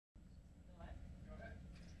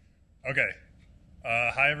Okay.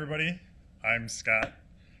 Hi, everybody. I'm Scott.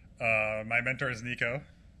 My mentor is Nico.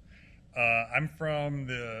 I'm from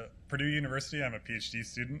the Purdue University. I'm a PhD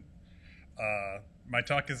student. My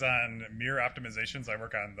talk is on MIR Optimizations. I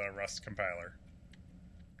work on the Rust compiler.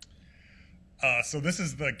 So this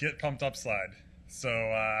is the get pumped up slide. So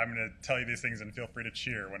I'm going to tell you these things and feel free to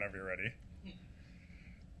cheer whenever you're ready.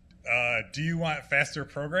 Do you want faster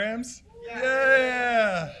programs?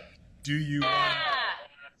 Yeah! Do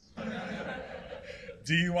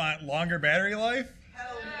you want longer battery life?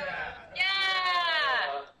 Hell yeah! Yeah!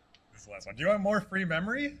 This is the last one. Do you want more free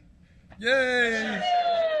memory? Yay!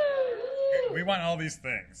 We want all these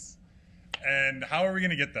things. And how are we going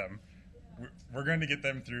to get them? We're going to get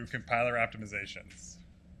them through compiler optimizations.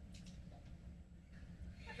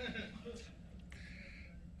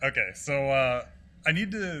 Okay, so I need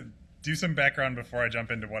to do some background before I jump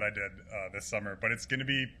into what I did this summer, but it's going to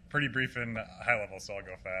be pretty brief and high level, so I'll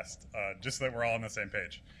go fast, just so that we're all on the same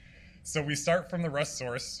page. So we start from the Rust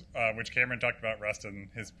source, which Cameron talked about Rust in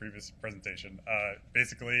his previous presentation.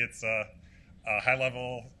 Basically, it's a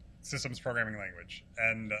high-level systems programming language,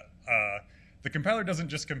 and the compiler doesn't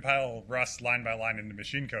just compile Rust line by line into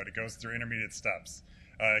machine code. It goes through intermediate steps.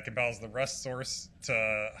 It compiles the Rust source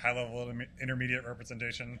to high-level intermediate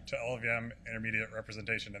representation, to LLVM intermediate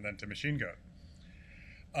representation, and then to machine code.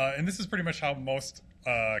 And this is pretty much how most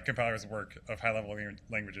compilers work of high-level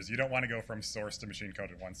languages. You don't want to go from source to machine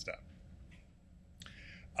code in one step.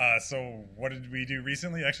 So what did we do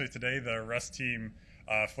recently? Actually, today the Rust team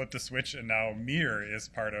flipped a switch, and now MIR is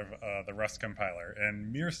part of the Rust compiler.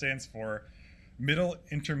 And MIR stands for Middle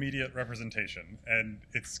Intermediate Representation, and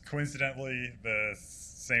it's coincidentally the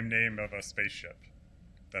same name of a spaceship.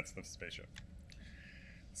 That's the spaceship.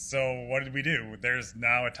 So what did we do? There's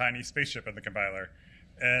now a tiny spaceship in the compiler,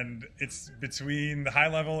 and it's between the high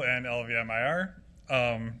level and LLVM IR.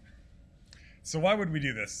 So why would we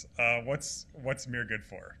do this? What's MIR good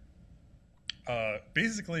for?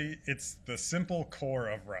 Basically, it's the simple core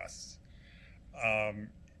of Rust.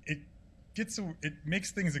 It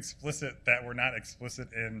makes things explicit that were not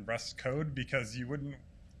explicit in Rust code, because you wouldn't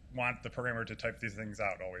want the programmer to type these things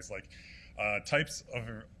out always. Like types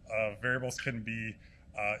of variables can be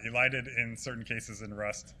elided in certain cases in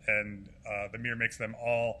Rust, and the MIR makes them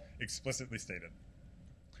all explicitly stated.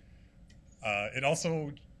 It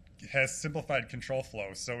also has simplified control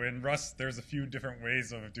flow. So in Rust, there's a few different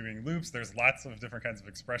ways of doing loops. There's lots of different kinds of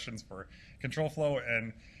expressions for control flow,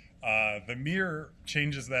 and the MIR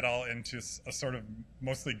changes that all into a sort of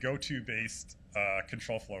mostly go-to based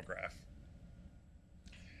control flow graph.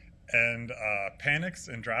 And panics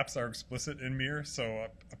and drops are explicit in MIR. So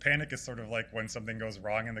a panic is sort of like when something goes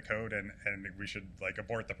wrong in the code and we should like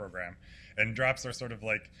abort the program. And drops are sort of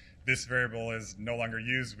like, this variable is no longer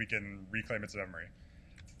used, we can reclaim its memory.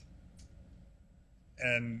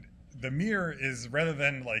 And the MIR is, rather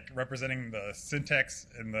than like representing the syntax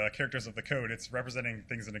and the characters of the code, it's representing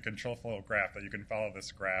things in a control flow graph, that you can follow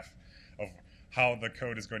this graph of how the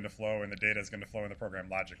code is going to flow and the data is going to flow in the program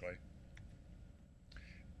logically.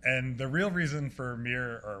 And the real reason for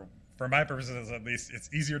MIR, or for my purposes at least,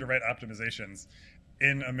 it's easier to write optimizations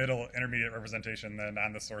in a middle intermediate representation than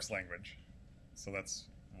on the source language. So that's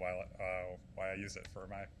why I use it for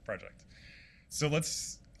my project. So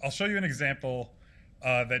I'll show you an example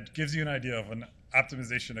that gives you an idea of an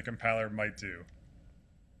optimization a compiler might do.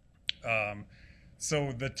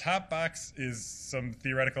 So the top box is some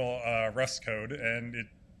theoretical Rust code, and it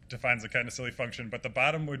defines a kind of silly function, but the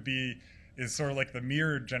bottom is sort of like the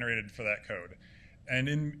MIR generated for that code. And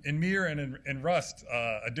in MIR and in Rust,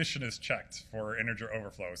 addition is checked for integer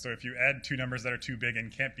overflow. So if you add two numbers that are too big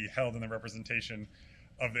and can't be held in the representation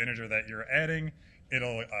of the integer that you're adding,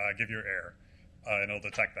 it'll give you an error, and it'll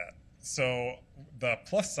detect that. So the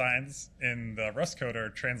plus signs in the Rust code are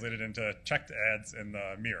translated into checked adds in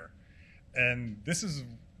the MIR. And this is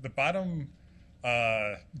the bottom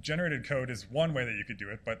generated code is one way that you could do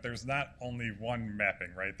it, but there's not only one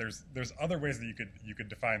mapping, right? There's other ways that you could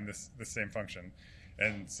define this same function.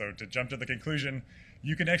 And so to jump to the conclusion,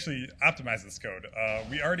 you can actually optimize this code.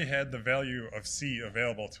 We already had the value of C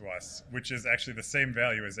available to us, which is actually the same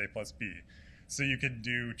value as A plus B. So you could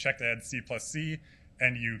do checked add C plus C,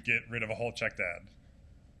 and you get rid of a whole checked add.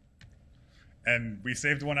 And we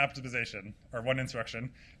saved one optimization, or one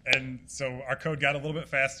instruction, and so our code got a little bit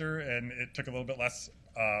faster, and it took a little bit less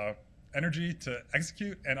energy to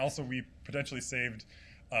execute, and also we potentially saved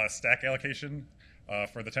stack allocation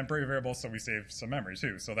for the temporary variable, so we saved some memory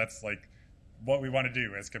too. So that's like what we want to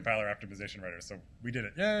do as compiler optimization writers. So we did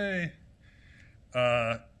it, yay!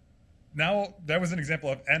 Now, that was an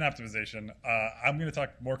example of an optimization. I'm going to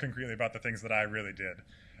talk more concretely about the things that I really did.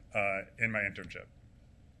 in my internship.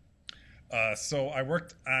 So I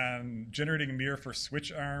worked on generating MIR for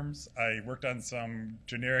switch arms. I worked on some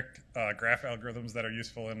generic graph algorithms that are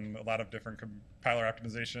useful in a lot of different compiler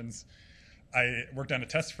optimizations. I worked on a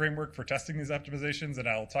test framework for testing these optimizations, and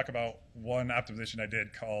I'll talk about one optimization I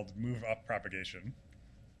did called Up Propagation.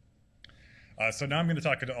 So now I'm going to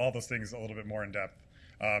talk into all those things a little bit more in depth,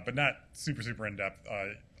 but not super in depth.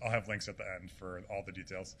 I'll have links at the end for all the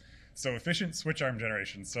details. So efficient switch arm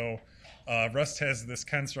generation. So Rust has this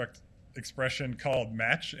construct expression called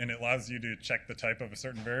match, and it allows you to check the type of a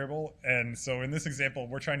certain variable. And so in this example,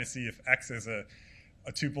 we're trying to see if X is a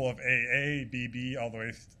tuple of AA, BB, all the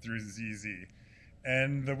way through ZZ.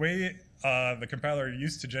 And the way the compiler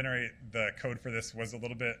used to generate the code for this was a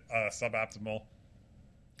little bit suboptimal.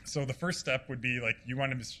 So the first step would be like you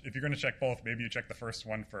want to, if you're going to check both, maybe you check the first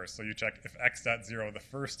one first. So you check if x.0, the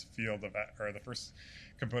first field of, or the first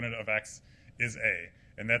component of x is A,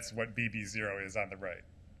 and that's what BB0 is on the right.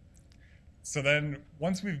 So then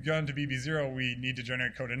once we've gone to BB0, we need to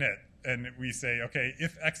generate code init. And we say, okay,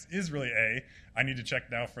 if x is really A, I need to check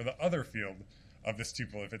now for the other field of this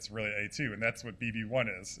tuple if it's really A2, and that's what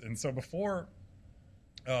BB1 is. And so before,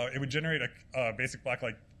 it would generate a basic block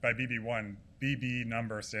like by BB1. BB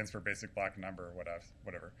number stands for basic block number or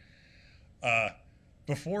whatever.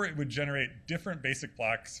 Before, it would generate different basic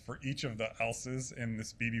blocks for each of the else's in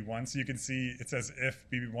this BB1. So you can see it says if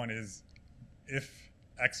BB1 is, if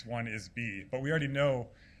x1 is B. But we already know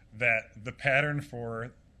that the pattern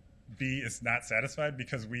for B is not satisfied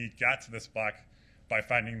because we got to this block by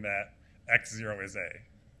finding that x0 is A.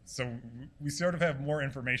 So we sort of have more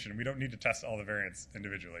information. We don't need to test all the variants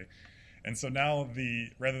individually. And so now,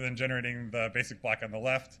 rather than generating the basic block on the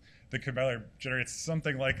left, the compiler generates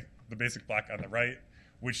something like the basic block on the right,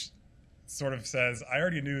 which sort of says, I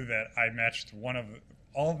already knew that I matched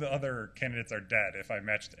all of the other candidates are dead if I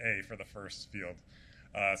matched A for the first field.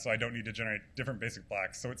 So I don't need to generate different basic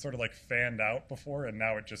blocks. So it's sort of like fanned out before, and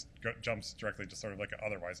now it just jumps directly to sort of like an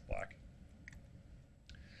otherwise block.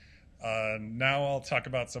 Now I'll talk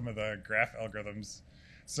about some of the graph algorithms.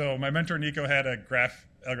 So my mentor Nico had a graph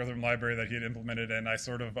algorithm library that he had implemented, and I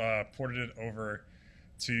sort of ported it over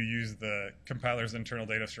to use the compiler's internal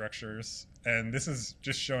data structures. And this is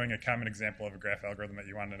just showing a common example of a graph algorithm that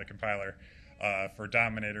you want in a compiler for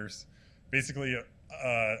dominators. Basically,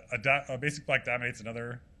 a basic block dominates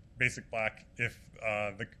another basic block if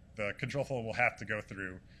the control flow will have to go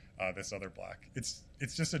through this other block. It's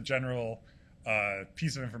just a general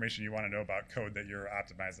piece of information you want to know about code that you're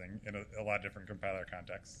optimizing in a lot of different compiler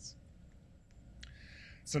contexts.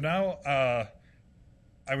 So now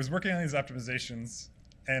I was working on these optimizations,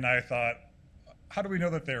 and I thought, how do we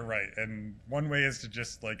know that they're right? And one way is to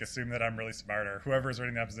just like assume that I'm really smart, or whoever is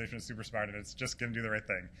writing the optimization is super smart and it's just going to do the right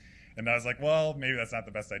thing. And I was like, well, maybe that's not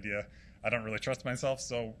the best idea. I don't really trust myself.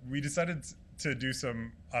 So we decided to do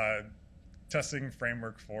some testing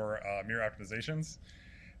framework for MIR optimizations.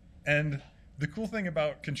 And the cool thing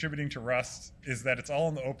about contributing to Rust is that it's all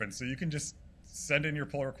in the open. So you can just send in your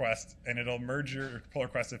pull request, and it'll merge your pull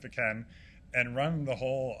request if it can, and run the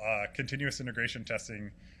whole continuous integration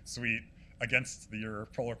testing suite against your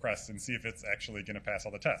pull request and see if it's actually going to pass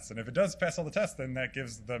all the tests. And if it does pass all the tests, then that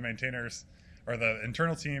gives the maintainers or the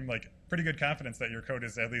internal team like pretty good confidence that your code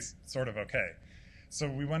is at least sort of okay. So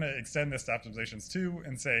we want to extend this to optimizations too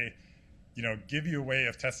and say, you know, give you a way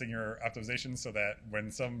of testing your optimizations so that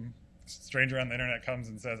when some stranger on the internet comes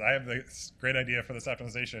and says, I have this great idea for this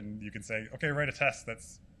optimization, you can say, okay, write a test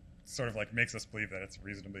that's sort of like makes us believe that it's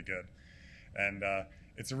reasonably good. And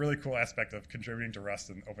it's a really cool aspect of contributing to Rust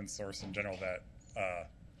and open source in general that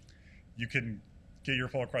you can get your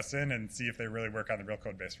pull requests in and see if they really work on the real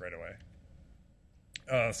code base right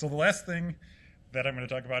away. So the last thing that I'm going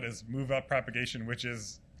to talk about is Up Propagation, which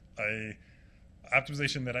is a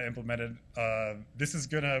optimization that I implemented. This is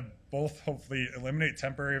going to both hopefully eliminate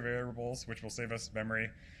temporary variables, which will save us memory,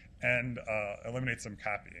 and eliminate some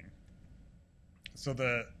copying. So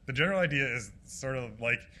the general idea is sort of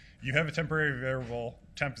like you have a temporary variable,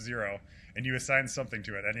 temp0, and you assign something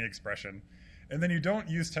to it, any expression, and then you don't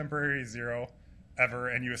use temporary 0 ever,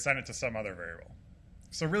 and you assign it to some other variable.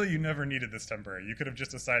 So really, you never needed this temporary. You could have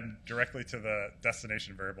just assigned directly to the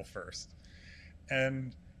destination variable first.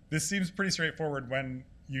 And this seems pretty straightforward when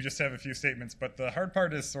you just have a few statements, but the hard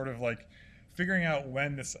part is sort of like figuring out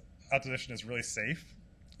when this optimization is really safe.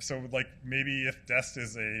 So like maybe if dest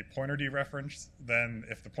is a pointer dereference, then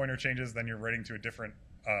if the pointer changes, then you're writing to a different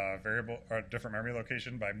variable or a different memory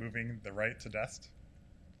location by moving the right to dest.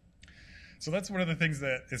 So that's one of the things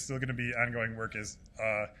that is still going to be ongoing work is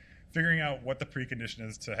figuring out what the precondition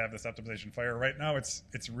is to have this optimization fire. Right now, it's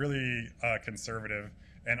really conservative,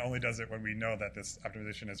 and only does it when we know that this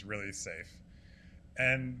optimization is really safe.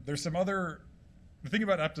 And there's some other, the thing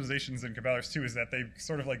about optimizations and compilers too is that they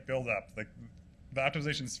sort of like build up. Like the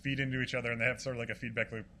optimizations feed into each other and they have sort of like a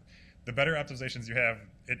feedback loop. The better optimizations you have,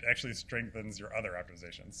 it actually strengthens your other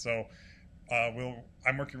optimizations. So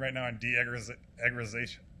I'm working right now on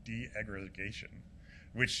deaggregation,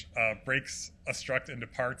 which breaks a struct into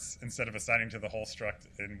parts instead of assigning to the whole struct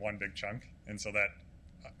in one big chunk. And so that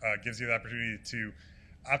gives you the opportunity to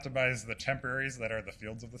optimize the temporaries that are the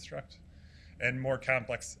fields of the struct and more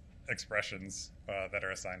complex expressions that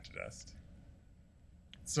are assigned to dest.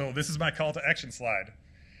 So this is my call to action slide.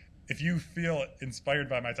 If you feel inspired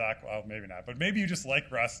by my talk, well, maybe not, but maybe you just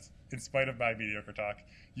like Rust in spite of my mediocre talk,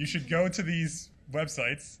 you should go to these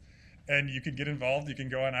websites and you can get involved. You can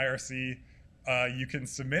go on IRC. You can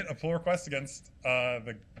submit a pull request against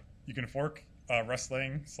you can fork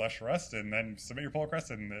Rustlang/Rust and then submit your pull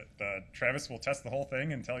request, and Travis will test the whole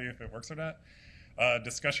thing and tell you if it works or not.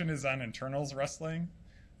 Discussion is on internals Rustlang.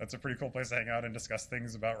 That's a pretty cool place to hang out and discuss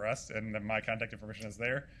things about Rust, and then my contact information is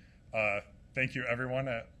there. Thank you, everyone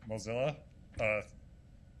at Mozilla.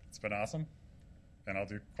 It's been awesome, and I'll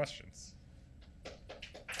do questions.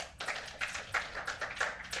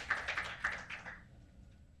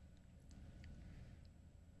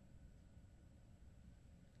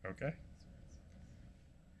 Okay.